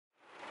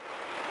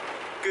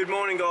Good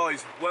morning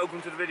guys,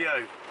 welcome to the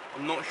video.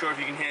 I'm not sure if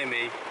you can hear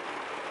me,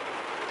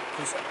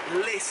 because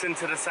listen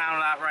to the sound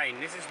of that rain.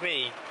 This is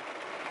me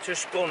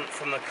just gone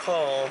from the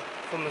car,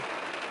 from the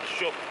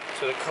shop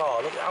to the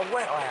car. Look at how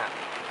wet I am.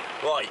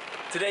 Right,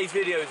 today's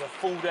video is a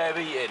full day of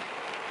eating.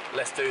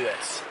 Let's do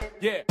this.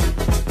 Yeah.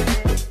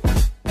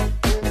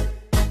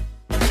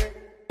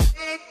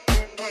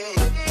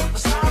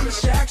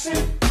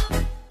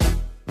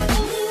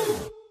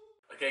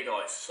 Okay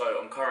guys, so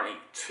I'm currently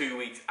 2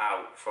 weeks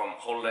out from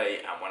holiday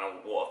and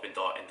what I've been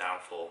dieting down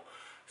for.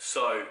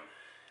 So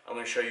I'm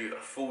going to show you a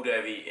full day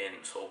of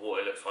eating, sort of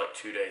what it looks like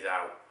 2 days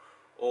out.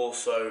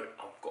 Also,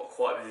 I've got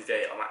quite a busy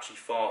day. I'm actually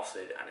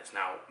fasted and it's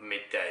now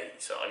midday,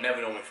 so I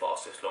never normally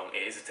fast this long.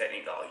 It is a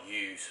technique that I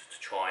use to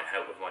try and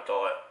help with my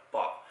diet,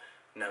 but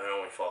never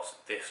normally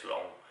fast this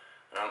long.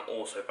 And I'm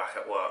also back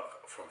at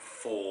work from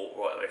 4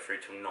 right the way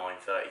through till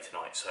 9:30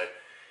 tonight. So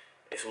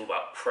it's all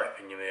about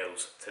prepping your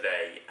meals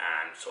today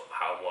and sort of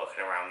how I'm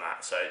working around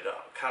that. So the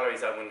calories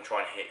that I'm going to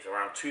try and hit is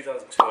around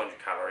 2,200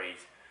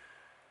 calories,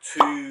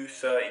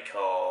 230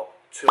 carb,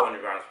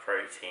 200 grams of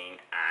protein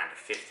and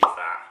 50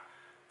 fat.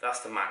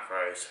 That's the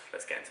macros.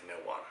 Let's get into meal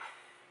one.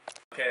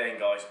 Okay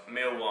then guys,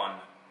 meal one,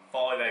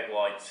 5 egg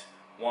whites,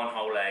 1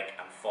 whole egg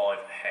and 5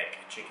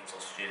 heck chicken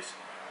sausages.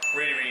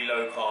 Really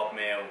low carb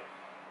meal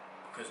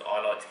because I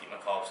like to keep my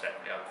carbs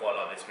separately. I quite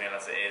like this meal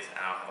as it is, and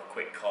I'll have a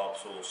quick carb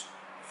source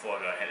before I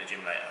go and hit the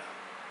gym later.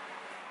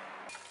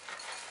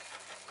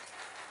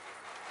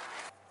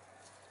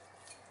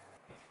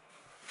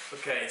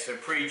 Okay, so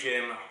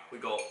pre-gym we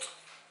got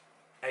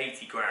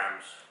 80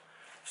 grams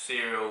of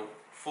cereal,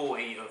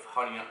 40 of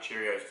Honey Nut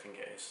Cheerios I think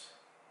it is,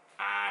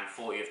 and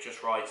 40 of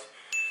just rice.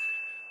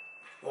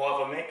 Why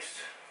have I mixed?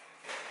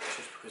 It's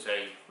just because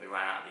we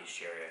ran out of these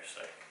Cheerios.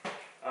 So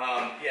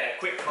yeah,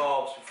 quick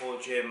carbs before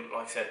the gym.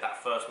 Like I said,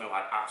 that first meal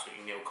had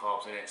absolutely nil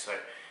carbs in it, so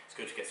it's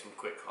good to get some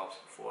quick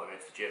carbs before I go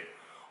to the gym.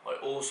 I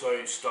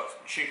also stuck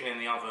some chicken in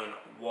the oven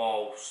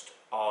whilst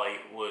I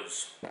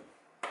was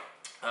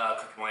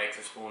cooking my eggs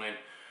this morning.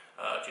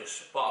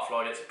 Just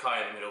butterflied it, so cut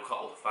it in the middle,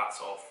 cut all the fats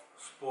off,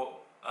 put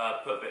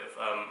a bit of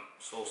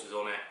sauces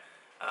on it,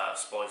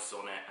 spices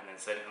on it, and then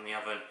set it in the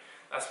oven.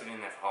 That's been in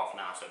there for half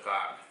an hour, so it'll go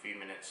out in a few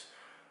minutes.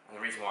 And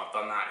the reason why I've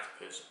done that is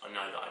because I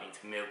know that I need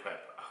to meal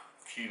prep a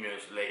few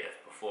meals later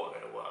before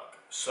I go to work,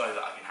 so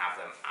that I can have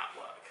them at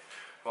work.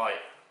 Right,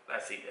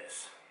 let's eat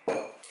this.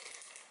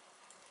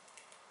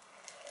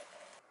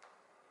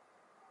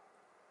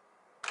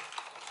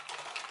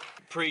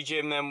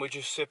 Pre-gym then, we're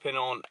just sipping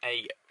on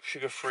a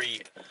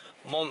sugar-free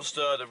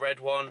Monster, the red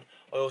one.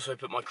 I also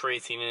put my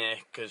creatine in here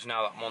because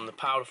now that I'm on the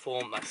powder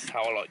form, that's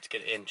how I like to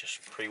get it in,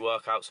 just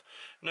pre-workouts.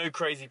 No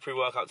crazy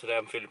pre-workout today,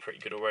 I'm feeling pretty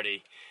good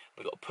already.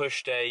 We've got a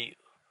push day,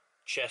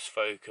 chest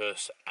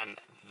focus, and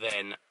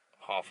then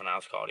half an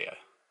hour's cardio.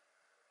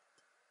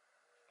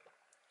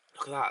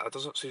 Look at that,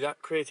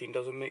 that creatine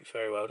doesn't mix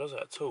very well, does it,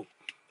 at all?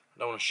 I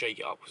don't want to shake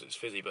it up because it's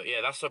fizzy, but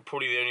yeah, that's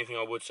probably the only thing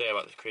I would say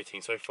about this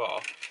creatine so far.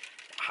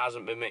 It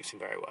hasn't been mixing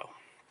very well.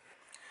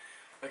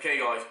 Okay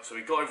guys, so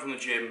we got in from the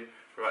gym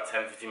for about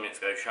 10-15 minutes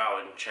ago,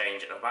 showered and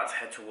changed, and I'm about to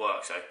head to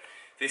work. So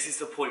this is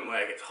the point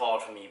where it gets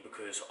hard for me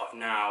because I'm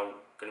now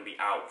going to be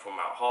out from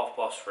about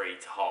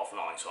 3:30 to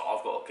 9:30. So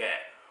I've got to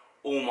get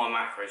all my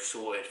macros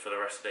sorted for the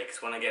rest of the day,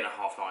 because when I get in at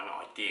 9:30,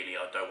 ideally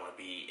I don't want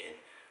to be eating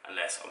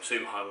unless I'm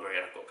super hungry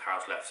and I've got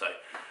cows left. So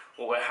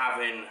what we're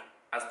having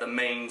as the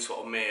main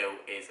sort of meal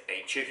is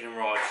a chicken and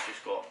rice.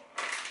 Just got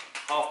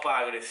half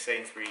bag of this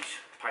Sainsbury's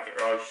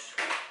packet rice.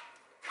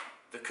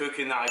 The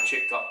cooking that I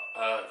cooked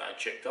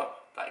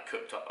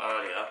up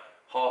earlier,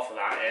 half of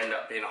that ended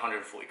up being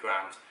 140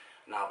 grams.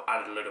 Now I've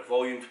added a load of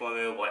volume to my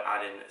meal by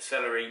adding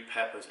celery,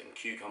 peppers and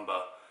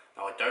cucumber.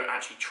 Now I don't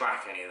actually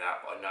track any of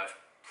that, but I know it's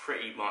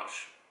pretty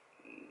much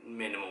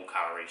minimal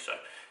calories, so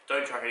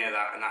don't track any of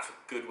that, and that's a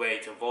good way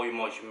to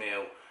volumise your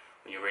meal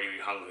when you're really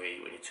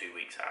hungry when you're 2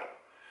 weeks out.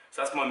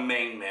 So that's my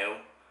main meal.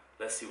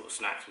 Let's see what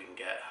snacks we can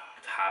get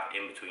to have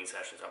in between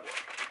sessions at work.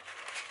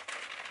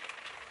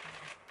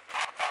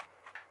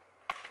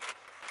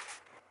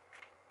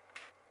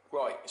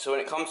 Right, so when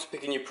it comes to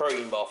picking your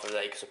protein bar for the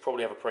day, because I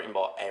probably have a protein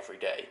bar every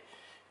day,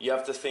 you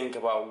have to think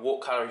about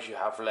what calories you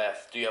have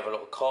left. Do you have a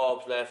lot of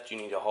carbs left? Do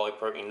you need a high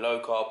protein,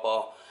 low carb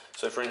bar?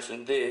 So for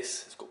instance,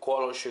 this, it's got quite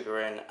a lot of sugar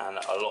in and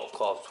a lot of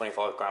carbs,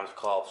 25 grams of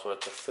carbs. So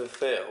to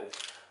fulfill,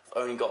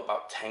 I've only got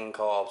about 10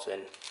 carbs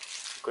in.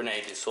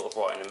 Grenade is sort of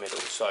right in the middle.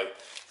 So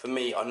for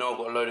me, I know I've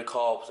got a load of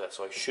carbs there,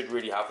 so I should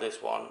really have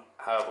this one.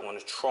 However, I'm going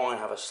to try and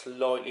have a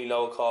slightly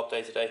lower carb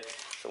day today.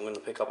 So I'm going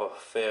to pick up a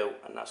fill,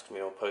 and that's going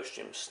to be my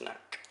post-gym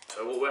snack.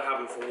 So what we're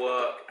having for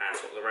work and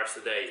sort of the rest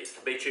of the day is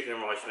the big chicken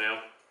and rice meal.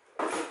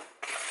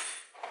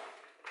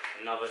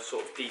 Another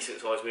sort of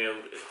decent sized meal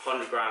is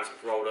 100 grams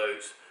of rolled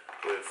oats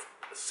with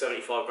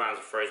 75 grams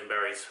of frozen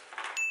berries.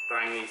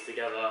 Bang these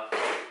together,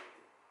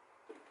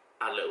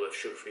 add a little bit of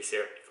sugar-free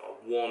syrup. If I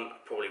want, I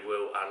probably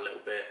will add a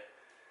little bit.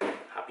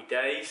 Happy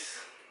days.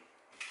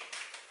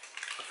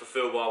 A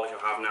fulfill bar, which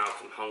I have now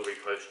because I'm hungry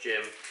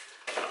post-gym.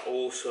 And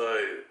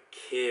also,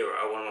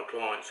 Kira, one of my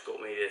clients,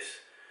 got me this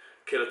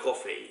Killer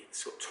Coffee,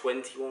 it's got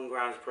 21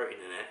 grams of protein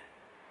in it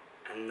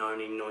and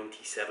only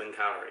 97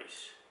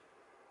 calories.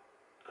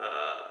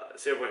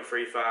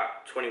 0.3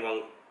 fat,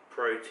 21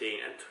 protein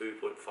and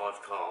 2.5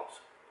 carbs.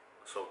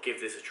 So I'll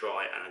give this a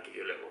try and I'll give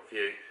you a little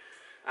review.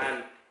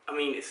 And I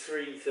mean, it's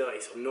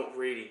 3:30, so I'm not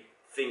really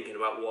thinking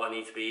about what I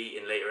need to be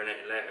eating later.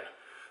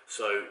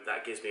 So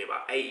that gives me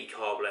about 80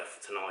 carb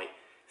left for tonight,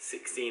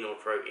 16 on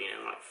protein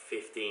and like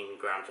 15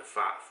 grams of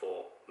fat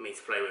for me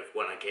to play with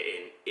when I get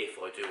in, if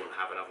I do want to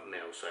have another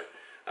meal. So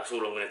that's all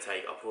I'm going to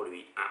take. I'll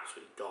probably be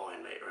absolutely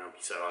dying later on. I'll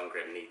be so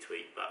hungry and need to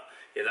eat. But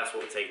yeah, that's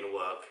what we're taking to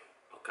work.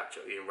 I'll catch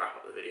up with you and wrap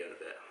up the video in a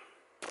bit.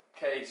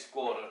 Okay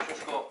squad, I've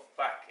just got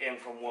back in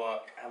from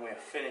work and we're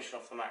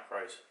finishing off the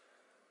macros.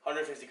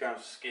 150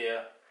 grams of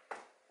skyr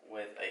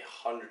with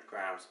 100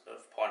 grams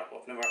of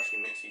pineapple. I've never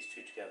actually mixed these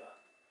two together.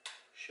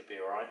 Should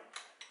be alright.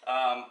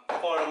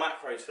 Final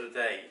macros for the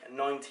day,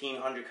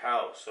 1900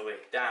 calories, so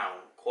we're down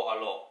quite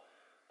a lot.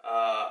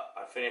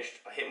 I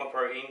hit my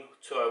protein,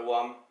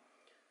 201,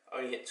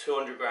 only hit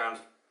 200 grams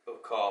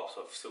of carbs,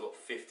 so I've still got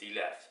 50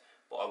 left.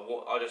 But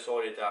I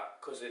decided that,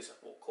 because it's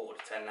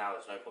 9:45 now,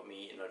 there's no point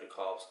me eating a load of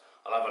carbs.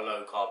 I'll have a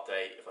low carb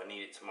day. If I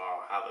need it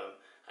tomorrow, I'll have them.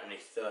 And only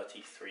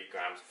 33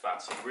 grams of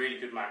fat, so really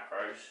good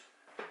macros.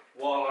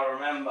 While I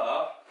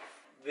remember,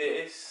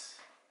 this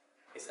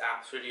is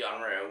absolutely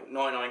unreal,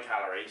 99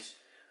 calories.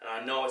 And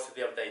I know I said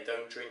the other day,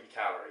 don't drink your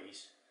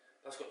calories.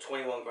 That's got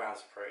 21 grams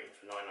of protein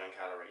for 99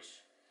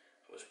 calories.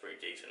 It was pretty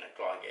decent. A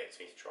client gave it to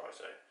me to try,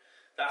 so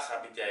that's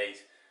happy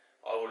days.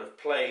 I would have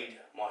played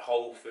my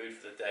whole food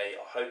for the day.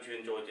 I hope you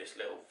enjoyed this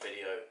little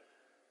video.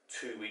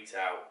 2 weeks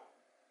out.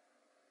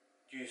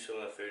 Use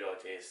some of the food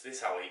ideas. This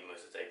is how I eat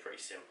most of the day.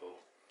 Pretty simple.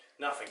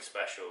 Nothing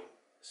special.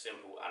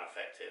 Simple and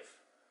effective.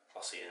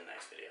 I'll see you in the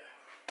next video.